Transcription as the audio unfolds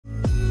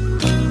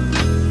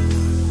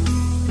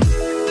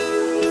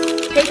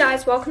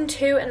guys, welcome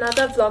to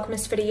another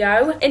Vlogmas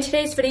video. In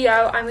today's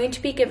video, I'm going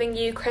to be giving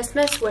you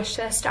Christmas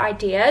wishlist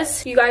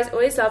ideas. You guys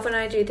always love when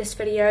I do this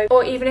video,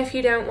 or even if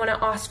you don't want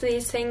to ask for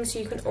these things,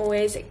 you can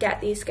always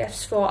get these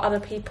gifts for other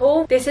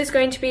people. This is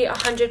going to be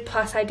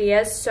 100+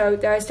 ideas, so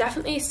there is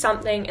definitely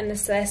something in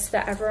this list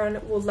that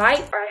everyone will like,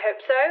 or I hope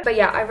so. But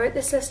yeah, I wrote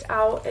this list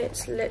out.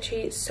 It's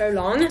literally so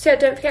long. So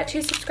don't forget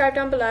to subscribe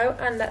down below,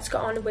 and let's get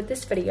on with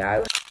this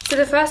video. So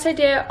the first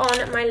idea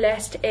on my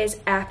list is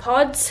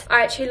AirPods.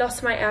 I actually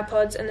lost my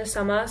AirPods in the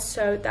summer,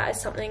 so that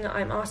is something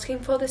I'm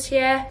asking for this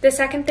year. The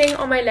second thing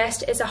on my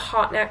list is a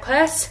heart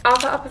necklace. I'll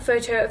put up a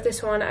photo of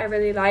this one I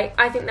really like.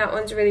 I think that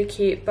one's really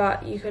cute,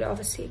 but you could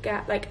obviously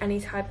get like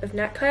any type of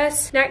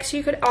necklace. Next,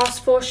 you could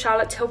ask for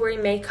Charlotte Tilbury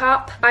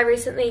makeup. I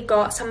recently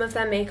got some of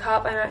their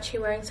makeup. I'm actually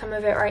wearing some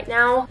of it right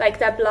now, like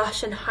their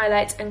blush and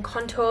highlights and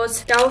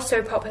contours. They're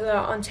also popular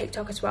on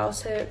TikTok as well,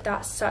 so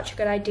that's such a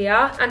good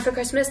idea. And for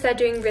Christmas, they're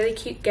doing really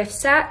cute gift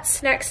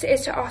sets. Next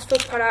is to ask for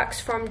products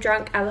from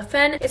Drunk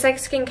Elephant. It's like a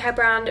skincare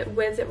brand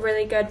with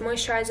really good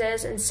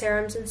moisturizers and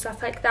serums and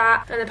stuff like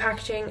that, and the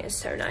packaging is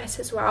so nice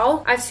as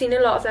well. I've seen a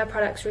lot of their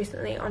products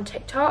recently on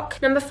TikTok.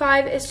 Number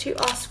 5 is to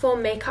ask for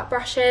makeup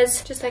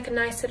brushes, just like a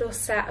nice little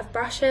set of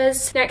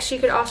brushes. Next, you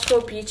could ask for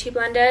beauty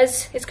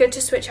blenders. It's good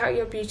to switch out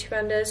your beauty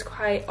blenders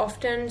quite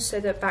often so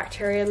that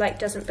bacteria like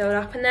doesn't build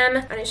up in them,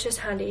 and it's just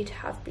handy to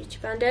have beauty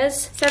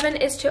blenders. 7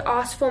 is to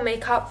ask for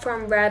makeup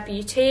from Rare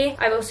Beauty.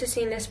 I've also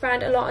seen this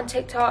brand a lot on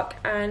TikTok,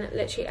 and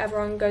literally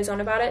everyone goes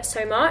on about it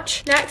so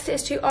much. Next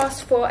is to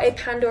ask for a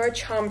Pandora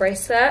charm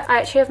bracelet. I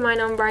actually have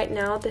mine on right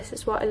now. This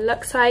is what it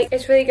looks like.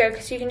 It's really good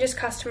because you can just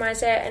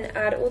customize it and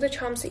add all the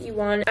charms that you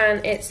want,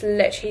 and it's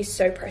literally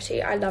so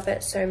pretty. I love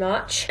it so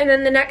much. And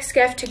then the next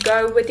gift to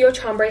go with your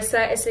charm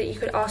bracelet is that you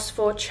could ask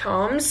for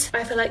charms.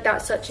 I feel like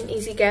that's such an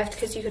easy gift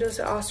because you could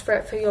also ask for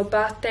it for your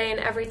birthday and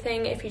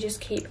everything if you just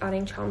keep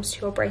adding charms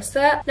to your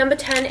bracelet. Number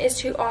 10 is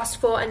to ask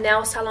for a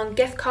nail salon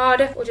gift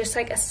card, or just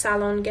like a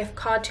salon gift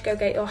card to go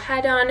get your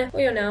hair done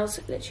or your nails,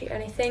 literally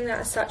anything.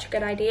 That is such a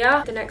good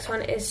idea. The next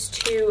one is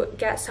to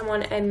get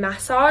someone a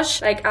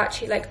massage, like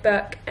actually like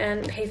book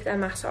and pay for their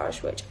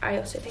massage, which I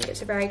also think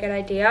is a very good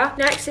idea.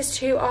 Next is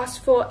to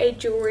ask for a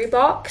jewelry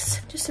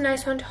box, just a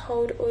nice one to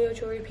hold all your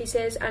jewelry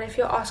pieces, and if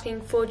you're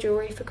asking for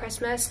jewelry for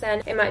Christmas,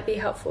 then it might be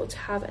helpful to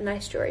have a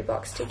nice jewelry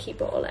box to keep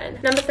it all in.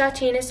 Number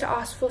 13 is to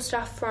ask for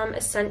stuff from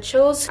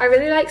Essentials. I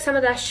really like some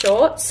of their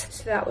shorts,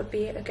 so that would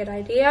be a good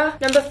idea.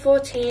 Number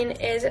 14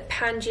 is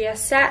Pangea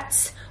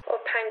sets, or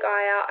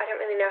Pangea, I don't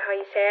really know how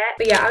you say it.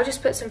 But yeah, I'll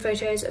just put some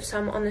photos of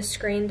some on the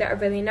screen that are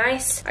really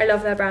nice. I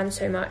love their brand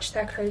so much.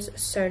 Their clothes are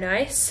so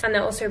nice, and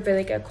they're also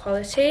really good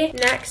quality.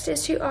 Next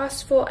is to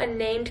ask for a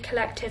named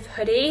collective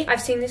hoodie.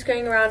 I've seen this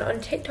going around on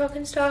TikTok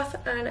and stuff,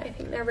 and I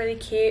think they're really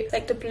cute,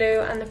 like the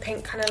blue and the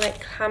pink kind of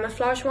like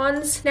camouflage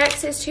ones.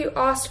 Next is to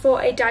ask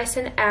for a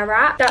Dyson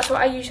Airwrap. That's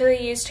what I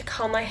usually use to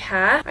curl my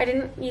hair. I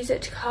didn't use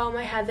it to curl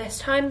my hair this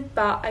time,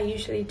 but I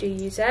usually do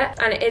use it,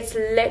 and it's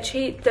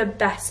literally the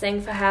best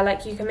thing for hair.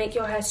 Like, you can make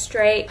your hair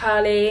straight,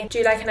 curly,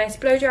 do like a nice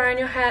blow dry on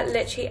your hair,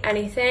 literally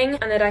anything,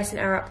 and the Dyson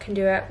Airwrap can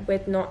do it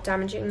with not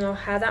damaging your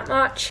hair that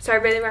much. So I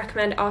really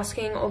recommend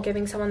asking or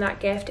giving someone that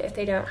gift if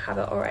they don't have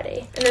it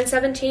already. And then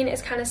 17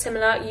 is kind of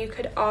similar. You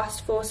could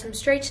ask for some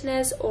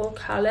straighteners or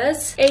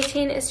curlers.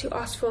 18 is to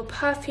ask for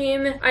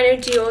perfume. I know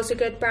Dior's a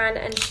good brand,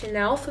 and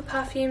Chanel for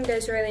perfume.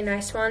 Those are really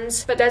nice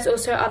ones, but there's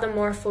also other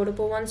more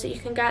affordable ones that you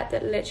can get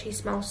that literally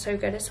smell so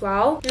good as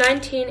well.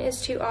 19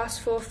 is to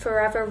ask for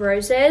Forever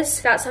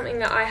Roses. That's something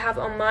that I have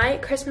on my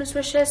Christmas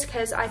wish list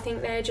because I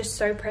think they're just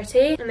so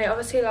pretty, and they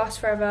obviously last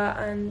forever,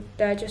 and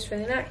they're just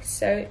really nice.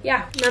 So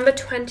yeah. Number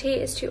 20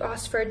 is to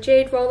ask for a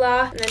jade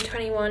roller, and then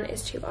 21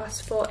 is to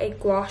ask for a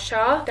gua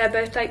sha. They're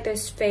both like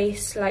those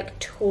face like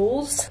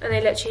tools, and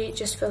they literally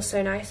just feel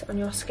so nice on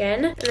your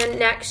skin. And then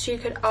next you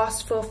could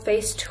ask for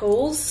face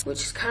tools,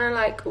 which is kind of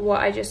like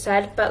what I just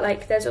said, but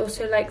like there's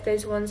also like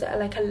those ones that are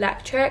like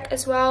electric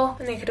as well,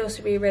 and they could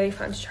also be really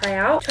fun to try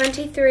out.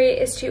 23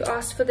 is to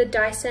ask for the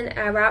Dyson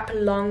Airwrap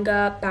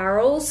longer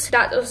barrels.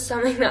 That's also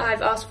something that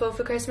I've asked for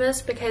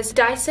Christmas, because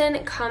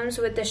Dyson comes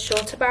with the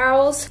shorter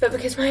barrels, but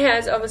because my hair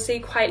is obviously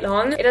quite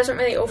long, it doesn't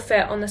really all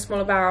fit on the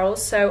smaller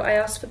barrels, so I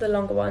asked for the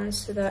longer ones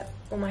so that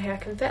all my hair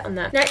can fit on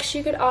that. Next,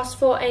 you could ask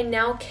for a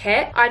nail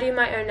kit. I do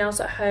my own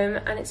nails at home,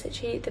 and it's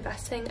actually the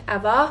best thing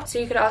ever. So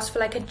you could ask for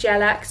like a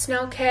Gel X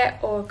nail kit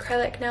or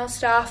acrylic nail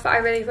stuff. I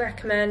really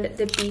recommend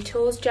the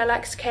Beetles Gel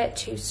X kit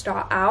to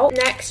start out.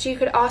 Next, you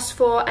could ask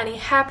for any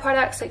hair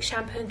products like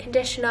shampoo and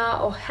conditioner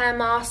or hair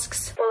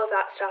masks. All of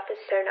that stuff is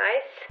so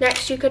nice.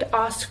 Next, you could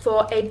ask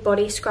for a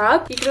body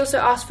scrub. You could also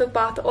ask for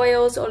bath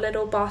oils or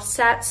little bath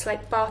sets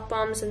like bath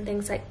bombs and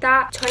things like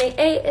that.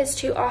 28 is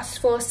to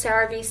ask for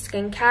CeraVe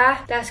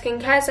skincare. Their skincare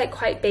skincare is like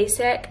quite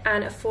basic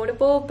and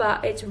affordable,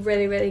 but it's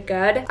really, really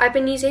good. I've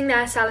been using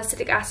their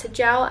salicylic acid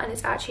gel and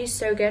it's actually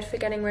so good for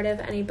getting rid of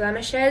any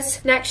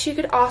blemishes. Next, you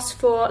could ask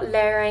for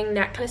layering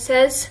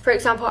necklaces. For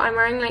example, I'm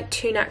wearing like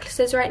 2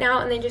 necklaces right now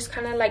and they just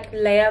kind of like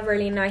layer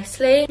really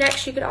nicely.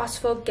 Next, you could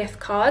ask for gift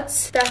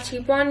cards.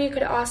 31, you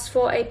could ask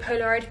for a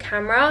Polaroid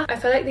camera. I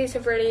feel like these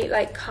have really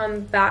like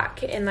come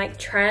back in like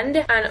trend,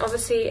 and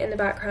obviously in the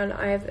background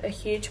I have a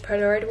huge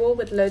Polaroid wall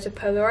with loads of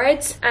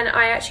Polaroids, and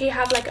I actually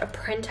have like a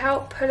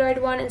printout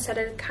Polaroid one instead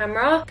of the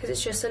camera because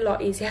it's just a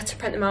lot easier to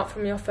print them out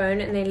from your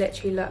phone and they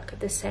literally look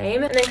the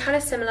same. And then kind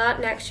of similar,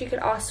 next you could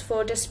ask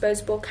for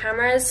disposable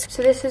cameras.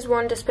 So this is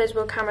one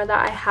disposable camera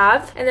that I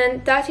have. And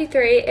then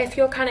 33, if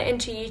you're kind of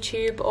into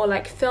YouTube or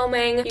like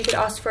filming, you could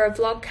ask for a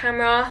vlog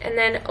camera. And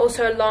then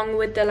also along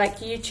with the like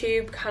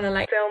YouTube kind of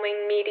like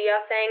filming media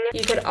thing,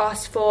 you could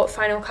ask for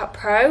Final Cut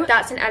Pro.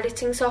 That's an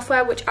editing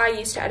software which I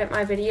use to edit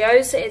my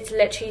videos. It's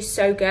literally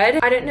so good.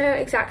 I don't know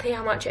exactly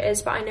how much it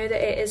is, but I know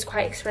that it is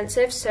quite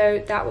expensive,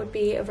 so that would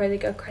be a really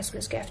good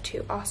Christmas gift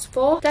to ask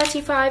for.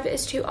 35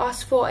 is to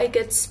ask for a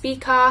good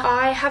speaker.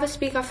 I have a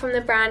speaker from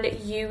the brand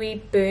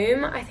Yayyyyy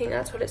Boom, I think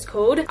that's what it's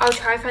called. I'll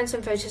try and find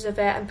some photos of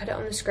it and put it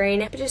on the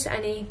screen, but just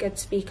any good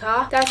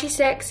speaker.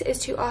 36 is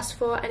to ask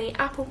for any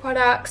Apple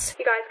products.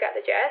 You guys get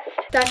the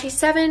gist.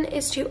 37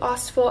 is to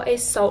ask for a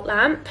salt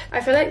lamp.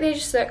 I feel like they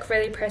just look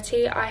really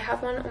pretty. I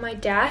have one on my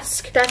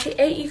desk.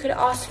 38, you could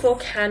ask for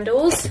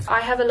candles.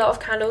 I have a lot of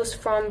candles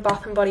from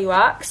Bath & Body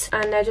Works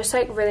and they're just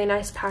like really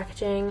nice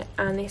packaging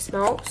and they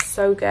smell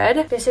so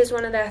good. This is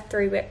one of their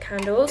 3-wick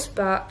candles,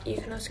 but you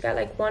can also get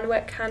like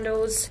 1-wick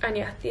candles, and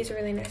yeah, these are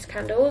really nice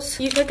candles.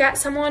 You could get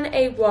someone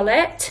a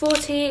wallet.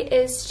 40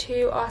 is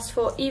to ask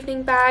for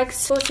evening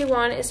bags.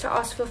 41 is to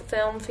ask for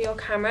film for your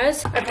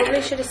cameras. I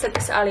probably should have said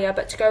this earlier,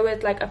 but to go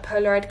with like a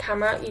Polaroid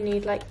camera, you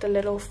need like the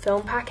little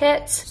film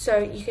packets, so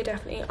you could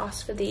definitely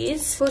ask for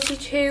these.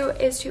 42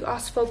 is to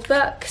ask for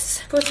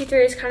books.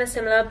 43 is kind of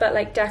similar, but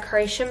like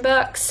decoration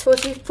books.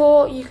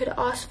 44, you could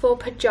ask for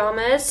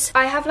pajamas.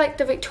 I have like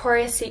the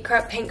Victoria's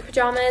Secret pink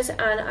pajamas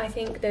and I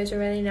think those are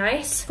really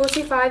nice.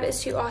 45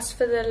 is to ask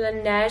for the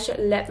Laneige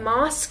lip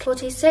mask.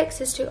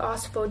 46 is to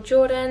ask for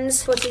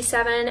Jordans.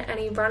 47,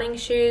 any running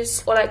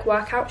shoes or like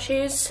workout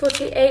shoes.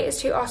 48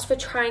 is to ask for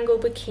triangle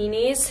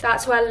bikinis.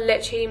 That's where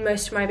literally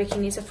most of my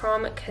bikinis are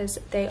from because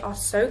they are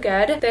so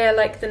good. They are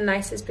like the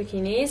nicest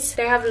bikinis.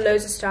 They have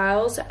loads of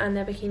styles and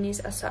their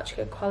bikinis are such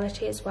good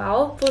quality as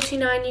well.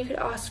 49, you could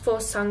ask for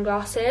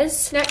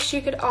sunglasses. Next,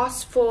 you could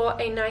ask for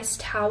a nice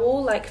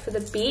towel like for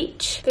the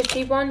beach.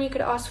 51, you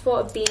could ask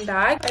for a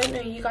beanbag. I don't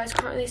know, you guys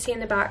can't really see in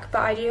the back,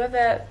 but I do have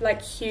a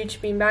like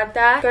huge beanbag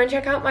there. Go and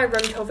check out my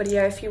room tour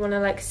video if you want to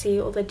like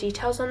see all the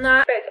details on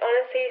that. But it's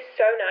honestly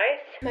so nice.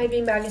 My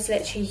beanbag is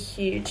literally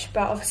huge,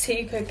 but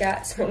obviously you could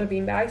get smaller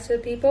beanbags for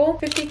people.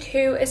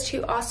 52 is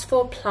to ask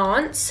for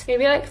plants.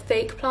 Maybe like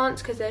fake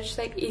plants because they're just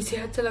like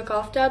easier to look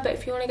after, but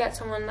if you want to get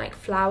someone like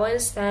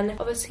flowers, then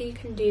obviously you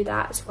can do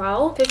that as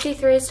well.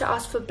 53 is to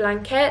ask for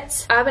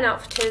blankets. Urban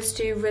Outfitters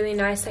do really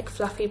nice like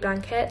fluffy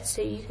blankets,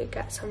 so you could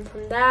get some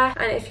from there.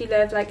 And if you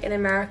live like in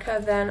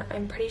America, then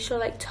I'm pretty sure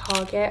like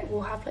Target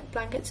will have like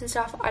blankets and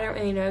stuff. I don't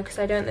really know because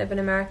I don't live in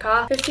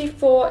America.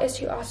 54 is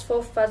to ask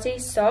for fuzzy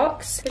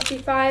socks.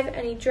 55,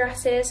 any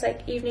dresses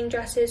like evening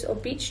dresses or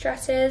beach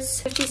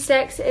dresses.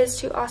 56 is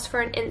to ask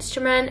for an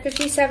instrument.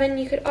 57,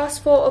 you could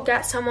ask for or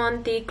get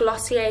someone the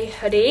Glossier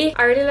hoodie.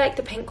 I really like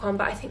the pink one,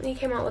 but I think they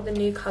came out with a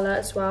new color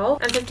as well.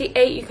 And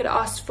 58, you could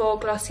ask for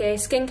Glossier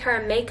skincare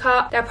and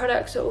makeup. Their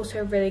products are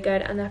also really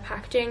good and their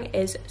packaging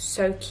is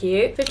so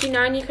cute.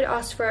 59, you could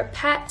ask for a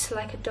pet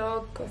like a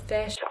dog or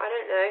fish. I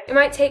don't know. It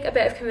might take a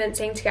bit of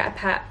convincing to get a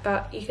pet,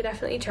 but you could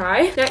definitely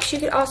try. Next, you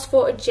could ask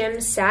for a gym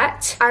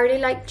set. I really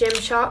like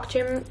Gymshark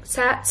gym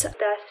sets.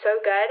 They're so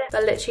good.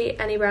 But literally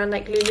any brand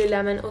like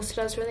Lululemon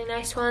also does really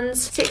nice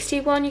ones.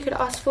 61, you could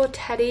ask for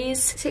teddies.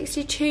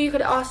 62, you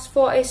could ask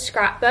for a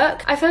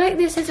scrapbook. I feel like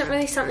this isn't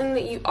really something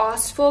that you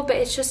ask for, but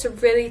it's just a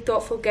really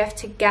thoughtful gift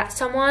to get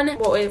someone.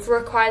 Well, it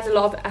requires a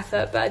lot of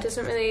effort, but it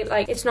doesn't really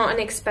like, it's not an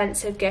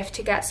expensive gift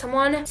to get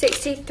someone.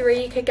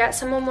 63, you could get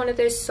someone one of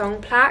those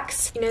song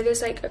plaques. You know,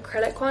 there's like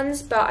acrylic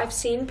ones, but I've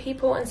seen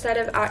people, instead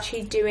of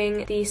actually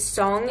doing the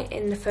song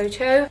in the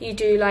photo, you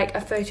do like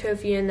a photo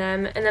of you and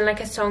them and then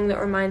like a song that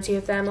reminds you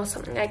of them or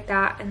something like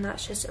that, and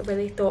that's just a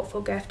really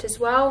thoughtful gift as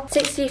well.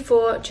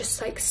 64,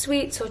 just like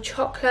sweets or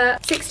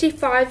chocolate.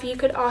 65, you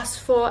could ask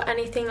for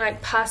anything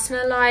like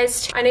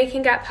personalized. I know you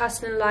can get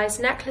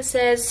personalized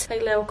necklaces,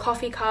 like little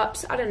coffee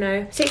cups, I don't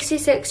know.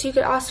 66, you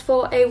could ask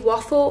for a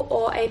waffle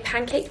or a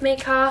pancake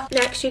maker.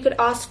 Next, you could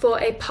ask for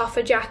a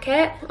puffer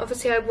jacket.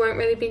 Obviously I won't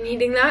really be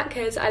needing that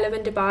because I live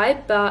in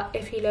Dubai, but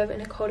if you live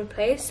in a colder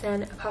place,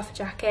 then a puffer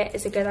jacket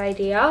is a good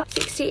idea.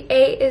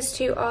 68 is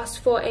to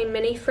ask for a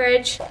mini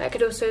fridge that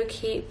could also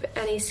keep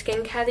any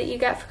skincare that you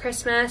get for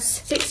Christmas.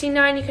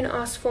 69, you can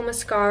ask for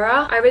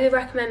mascara. I really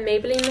recommend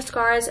Maybelline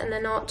mascaras and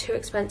they're not too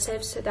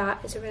expensive, so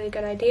that is a really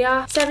good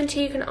idea.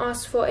 70, you can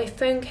ask for a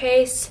phone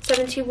case.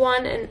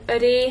 71, an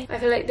hoodie. I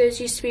feel like those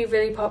used to be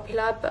really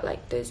popular, but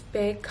like those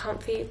big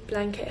comfy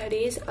blanket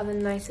hoodies are the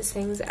nicest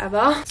things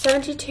ever.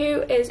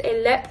 72 is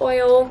a lip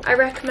oil. I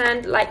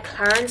recommend like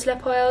Clarins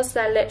lip oils.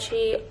 They're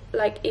literally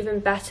like even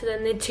better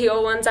than the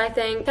Dior ones, I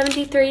think.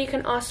 73, you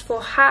can ask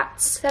for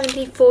hats.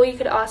 74, you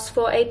could ask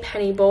for a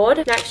penny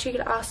board. Next, you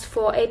could ask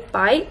for a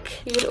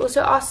bike. You could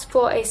also ask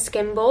for a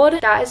skimboard.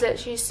 That is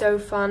literally so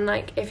fun.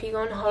 Like if you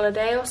go on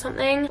holiday or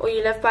something, or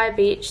you live by a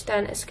beach,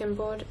 then a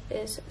skimboard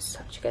is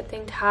such a good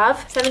thing to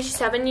have.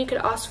 77, you could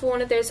ask for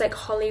one of those like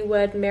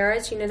Hollywood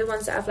mirrors, you know, the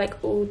ones that have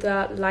like all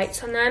the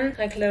lights on them,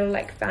 like a little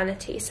like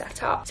vanity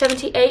setup.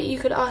 78, you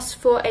could ask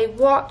for a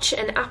watch,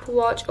 an Apple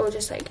Watch, or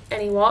just like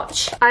any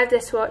watch. I have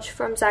this watch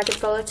from Zagat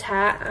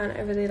Voltaire and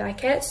I really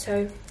like it,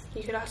 so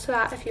you could ask for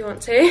that if you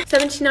want to.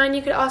 79,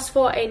 you could ask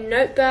for a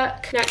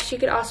notebook. Next, you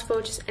could ask for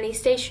just any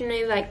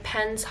stationery like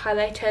pens,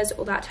 highlighters,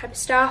 all that type of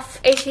stuff.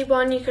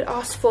 81, you could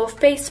ask for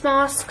face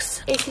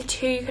masks.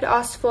 82, you could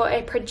ask for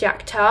a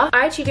projector.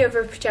 I actually do have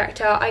a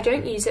projector. I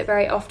don't use it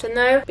very often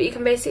though, but you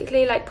can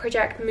basically like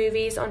project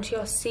movies onto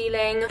your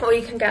ceiling, or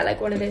you can get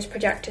like one of those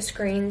projector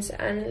screens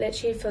and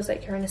literally feels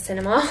like you're in a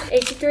cinema.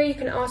 83, you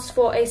can ask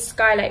for a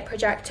skylight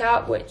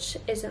projector, which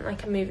isn't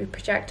like a movie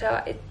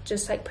projector. It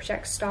just like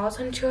projects stars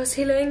onto your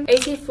ceiling.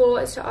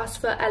 84 is to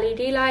ask for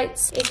LED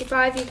lights.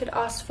 85, you could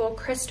ask for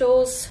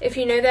crystals. If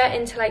you know they're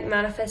into like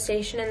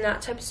manifestation and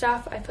that type of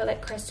stuff, I feel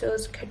like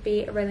crystals could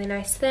be a really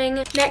nice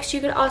thing. Next, you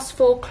could ask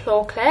for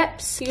claw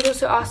clips. You could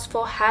also ask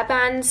for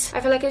hairbands. I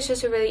feel like it's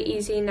just a really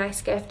easy,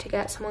 nice gift to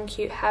get someone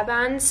cute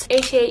hairbands.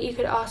 88, you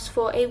could ask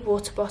for a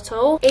water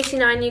bottle.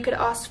 89, you could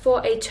ask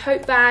for a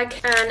tote bag.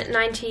 And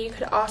 90, you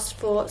could ask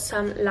for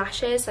some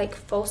lashes, like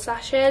false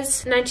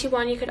lashes.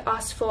 91, you could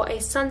ask for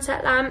a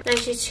sunset lamp.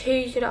 92,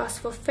 you could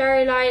ask for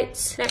fairy lights.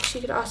 Next,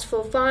 you could ask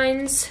for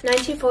vines.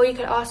 94, you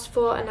could ask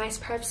for a nice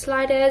pair of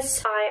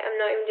sliders. I am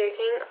not even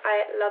joking,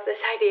 I love this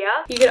idea.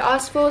 You could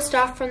ask for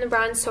stuff from the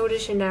brand Sol de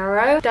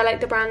Janeiro. They're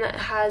like the brand that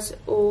has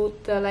all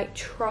the like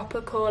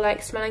tropical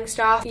like smelling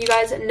stuff. You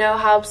guys know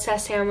how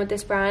obsessed I am with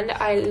this brand.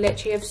 I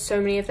literally have so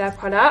many of their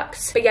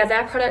products. But yeah,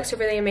 their products are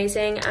really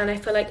amazing and I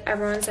feel like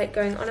everyone's like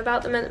going on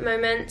about them at the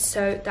moment,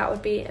 so that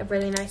would be a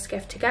really nice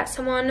gift to get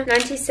someone.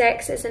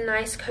 96 is a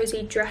nice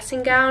cozy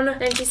dressing gown.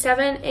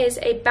 97 is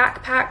a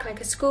backpack, like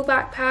a school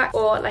backpack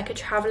or like a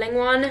traveling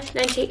one.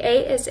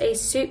 98 is a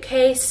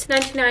suitcase.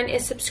 99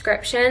 is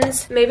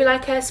subscriptions, maybe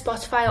like a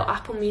Spotify or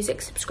Apple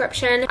Music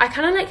subscription. I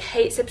kind of like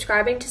hate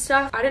subscribing to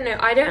stuff. I don't know,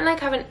 I don't like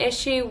have an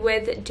issue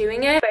with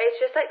doing it, but it's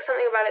just like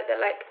something about it that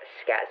like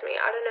scares me.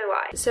 I don't know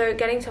why. So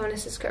getting someone a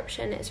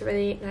subscription is a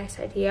really nice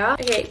idea.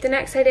 Okay, the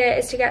next idea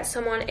is to get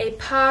someone a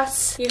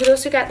purse. You could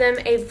also get them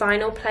a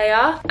vinyl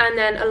player, and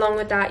then along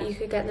with that you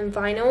could get them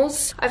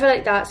vinyls. I feel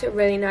like that's a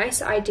really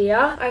nice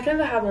idea. I've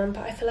never had one,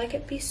 but I feel like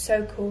it'd be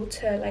so cool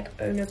to like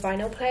own a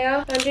vinyl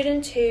player.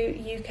 102,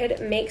 you could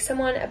make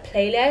someone a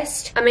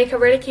playlist and make a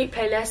really cute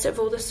playlist of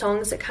all the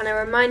songs that kind of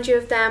remind you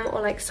of them,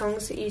 or like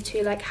songs that you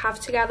two like have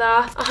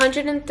together.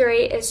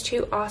 103 is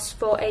to ask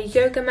for a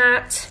yoga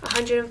mat.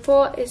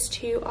 104 is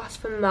to ask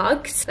for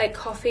mugs, like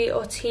coffee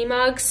or tea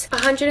mugs.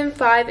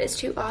 105 is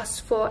to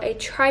ask for a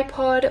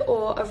tripod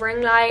or a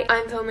ring light.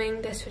 I'm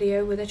filming this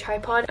video with a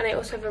tripod and I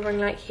also have a ring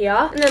light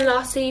here. And then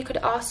lastly, you could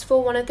ask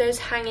for one of those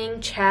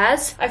hanging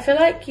chairs. I feel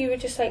like you would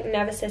just like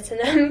never sit in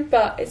them,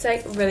 but it's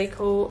like really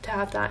cool to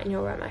have that in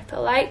your room, I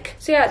feel like.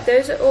 So yeah,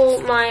 those are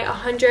all my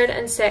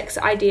 106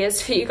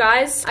 ideas for you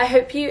guys. I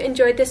hope you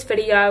enjoyed this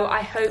video.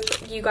 I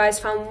hope you guys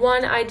found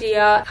one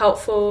idea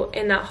helpful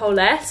in that whole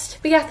list.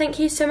 But yeah, thank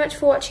you so much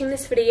for watching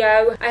this video.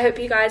 I hope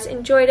you guys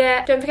enjoyed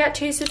it. Don't forget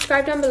to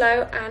subscribe down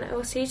below and I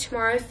will see you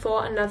tomorrow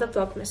for another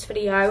Vlogmas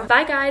video.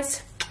 Bye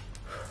guys!